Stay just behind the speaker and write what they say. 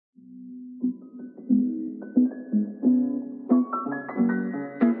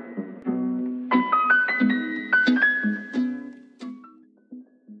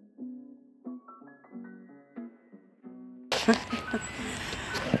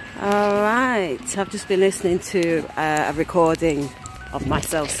Alright, I've just been listening to a recording of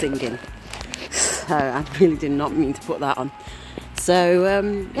myself singing, so I really did not mean to put that on.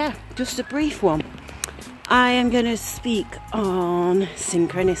 So yeah, just a brief one. I am going to speak on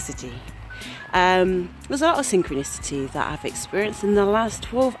synchronicity. There's a lot of synchronicity that I've experienced in the last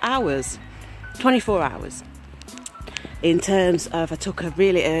 24 hours. In terms of, I took a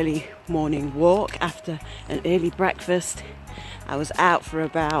really early morning walk after an early breakfast. I was out for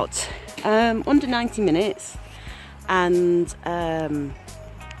about under 90 minutes and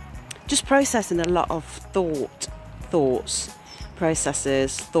just processing a lot of thoughts,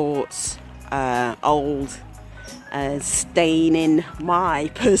 old, staining my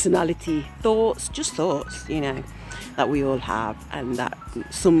personality, just thoughts, you know, that we all have, and that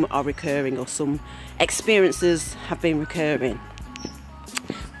some are recurring or some experiences have been recurring.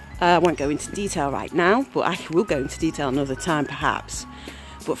 I won't go into detail right now, but I will go into detail another time perhaps.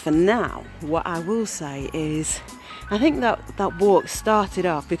 But for now, what I will say is, I think that walk started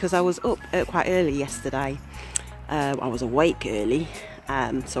off because I was up quite early yesterday. I was awake early,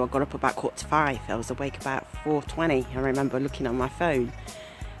 so I got up about 4:45. I was awake about 4:20. I remember looking on my phone.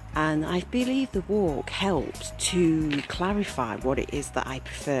 And I believe the walk helped to clarify what it is that I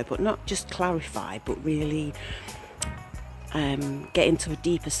prefer, but not just clarify, but really get into a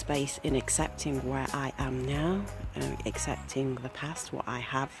deeper space in accepting where I am now, accepting the past, what I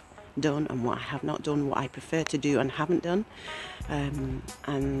have done and what I have not done, what I prefer to do and haven't done,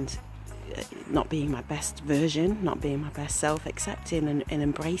 and not being my best version, not being my best self, accepting and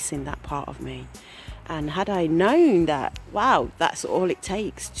embracing that part of me. And had I known that, wow, that's all it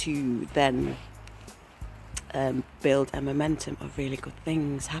takes to then build a momentum of really good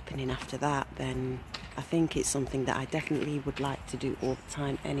things happening after that, then I think it's something that I definitely would like to do all the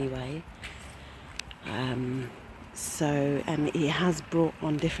time anyway. And it has brought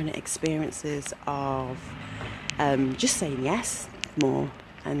on different experiences of just saying yes more.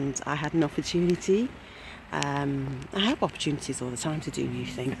 And I had an opportunity. I have opportunities all the time to do new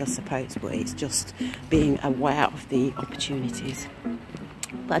things, I suppose, but it's just being aware of the opportunities.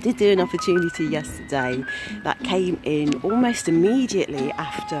 But I did do an opportunity yesterday that came in almost immediately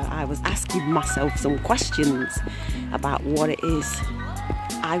after I was asking myself some questions about what it is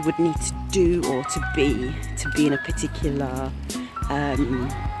I would need to do or to be in a particular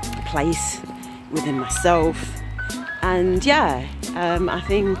place within myself. And yeah, I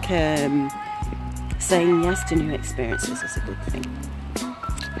think saying yes to new experiences is a good thing,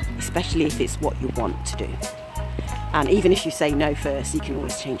 especially if it's what you want to do. And even if you say no first, you can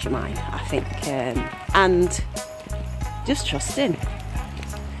always change your mind, I think. And just trusting,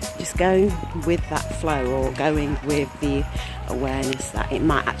 just going with that flow, or going with the awareness that it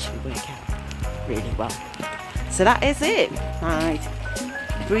might actually work out really well. So that is it. My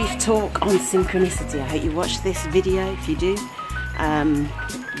brief talk on synchronicity. I hope you watch this video. If you do,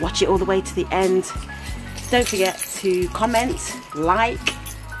 watch it all the way to the end. Don't forget to comment, like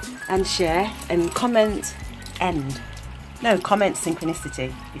and share, and comment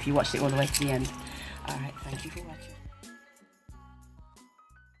synchronicity if you watched it all the way to the end. Alright, thank you for watching.